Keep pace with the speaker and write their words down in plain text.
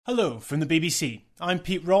Hello from the BBC. I'm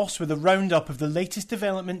Pete Ross with a roundup of the latest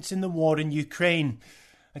developments in the war in Ukraine.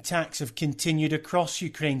 Attacks have continued across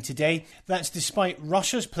Ukraine today. That's despite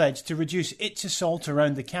Russia's pledge to reduce its assault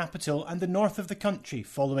around the capital and the north of the country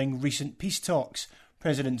following recent peace talks.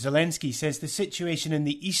 President Zelensky says the situation in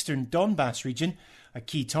the eastern Donbas region, a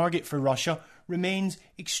key target for Russia, remains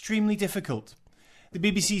extremely difficult. The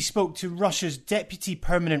BBC spoke to Russia's Deputy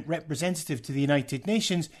Permanent Representative to the United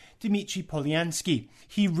Nations, Dmitry Polyansky.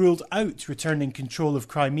 He ruled out returning control of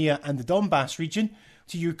Crimea and the Donbas region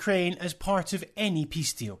to Ukraine as part of any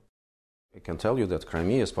peace deal. I can tell you that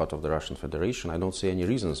Crimea is part of the Russian Federation. I don't see any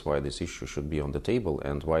reasons why this issue should be on the table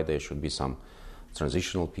and why there should be some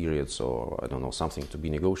transitional periods or, something to be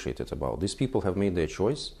negotiated about. These people have made their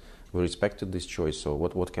choice. We respected this choice, so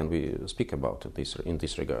what can we speak about in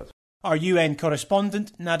this regard? Our UN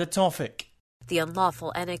correspondent, Nada Tawfik. The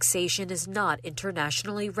unlawful annexation is not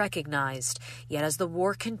internationally recognized, yet as the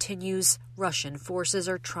war continues, Russian forces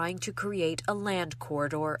are trying to create a land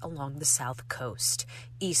corridor along the south coast,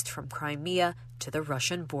 east from Crimea to the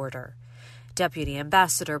Russian border. Deputy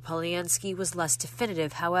Ambassador Polyansky was less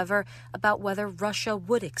definitive, however, about whether Russia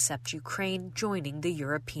would accept Ukraine joining the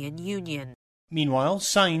European Union. Meanwhile,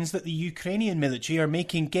 signs that the Ukrainian military are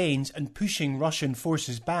making gains and pushing Russian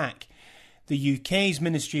forces back. The UK's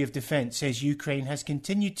Ministry of Defence says Ukraine has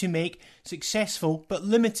continued to make successful but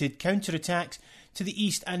limited counterattacks to the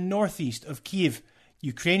east and northeast of Kyiv.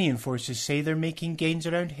 Ukrainian forces say they're making gains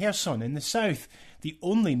around Kherson in the south, the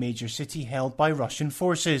only major city held by Russian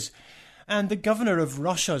forces. And the governor of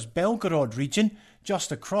Russia's Belgorod region,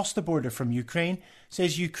 just across the border from Ukraine,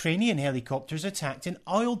 says Ukrainian helicopters attacked an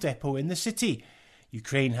oil depot in the city.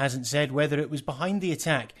 Ukraine hasn't said whether it was behind the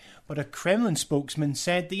attack, but a Kremlin spokesman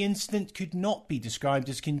said the incident could not be described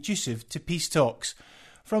as conducive to peace talks.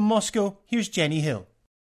 From Moscow, here's Jenny Hill.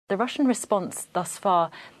 The Russian response thus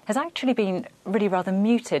far has actually been really rather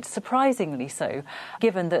muted, surprisingly so,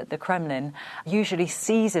 given that the Kremlin usually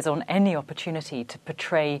seizes on any opportunity to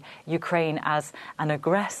portray Ukraine as an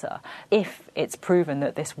aggressor. If it's proven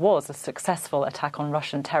that this was a successful attack on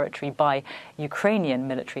Russian territory by Ukrainian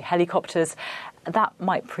military helicopters, that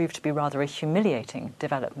might prove to be rather a humiliating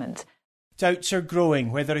development. Doubts are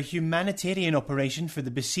growing whether a humanitarian operation for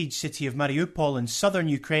the besieged city of Mariupol in southern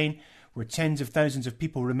Ukraine, where tens of thousands of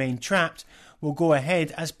people remain trapped, will go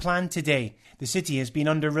ahead as planned today. The city has been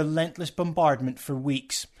under relentless bombardment for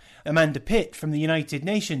weeks. Amanda Pitt from the United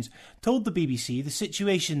Nations told the BBC the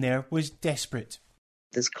situation there was desperate.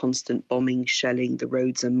 There's constant bombing, shelling, the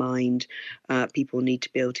roads are mined, people need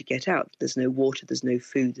to be able to get out. There's no water, there's no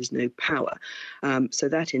food, there's no power. So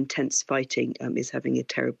that intense fighting is having a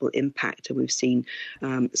terrible impact. And we've seen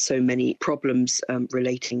so many problems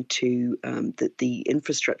relating to the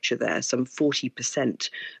infrastructure there. Some 40%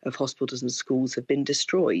 of hospitals and schools have been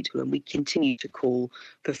destroyed. And we continue to call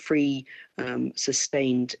for free,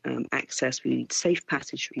 sustained access. We need safe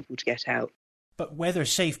passage for people to get out. But whether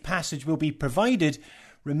safe passage will be provided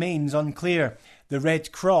remains unclear. The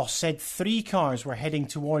Red Cross said 3 cars were heading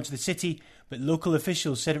towards the city, but local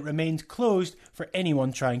officials said it remained closed for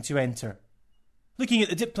anyone trying to enter. Looking at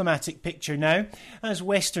the diplomatic picture now, as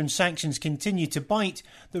Western sanctions continue to bite,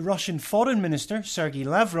 the Russian Foreign Minister, Sergei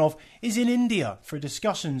Lavrov, is in India for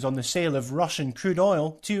discussions on the sale of Russian crude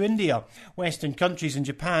oil to India. Western countries and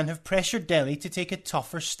Japan have pressured Delhi to take a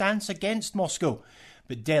tougher stance against Moscow,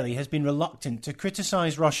 but Delhi has been reluctant to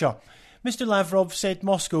criticise Russia. Mr. Lavrov said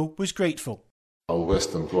Moscow was grateful. Our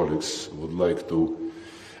Western colleagues would like to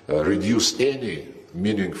reduce any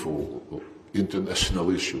meaningful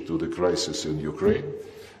international issue to the crisis in Ukraine.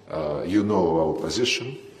 You know our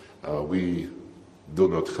position. We do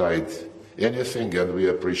not hide anything, and we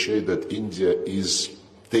appreciate that India is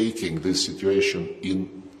taking this situation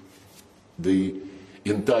in the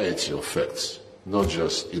entirety of facts, not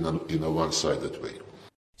just in a one-sided way.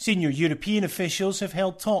 Senior European officials have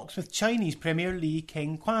held talks with Chinese Premier Li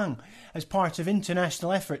Keqiang as part of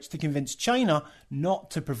international efforts to convince China not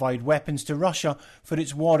to provide weapons to Russia for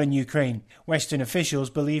its war in Ukraine. Western officials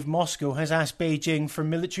believe Moscow has asked Beijing for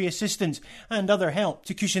military assistance and other help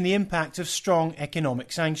to cushion the impact of strong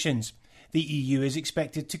economic sanctions. The EU is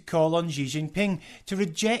expected to call on Xi Jinping to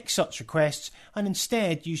reject such requests and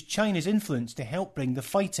instead use China's influence to help bring the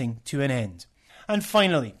fighting to an end. And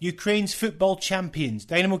finally, Ukraine's football champions,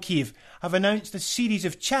 Dynamo Kyiv, have announced a series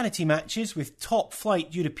of charity matches with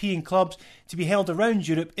top-flight European clubs to be held around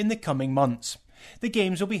Europe in the coming months. The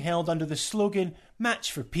games will be held under the slogan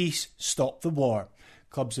Match for Peace, Stop the War.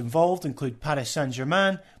 Clubs involved include Paris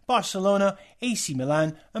Saint-Germain, Barcelona, AC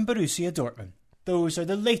Milan and Borussia Dortmund. Those are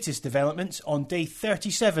the latest developments on day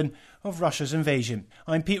 37 of Russia's invasion.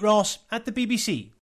 I'm Pete Ross at the BBC.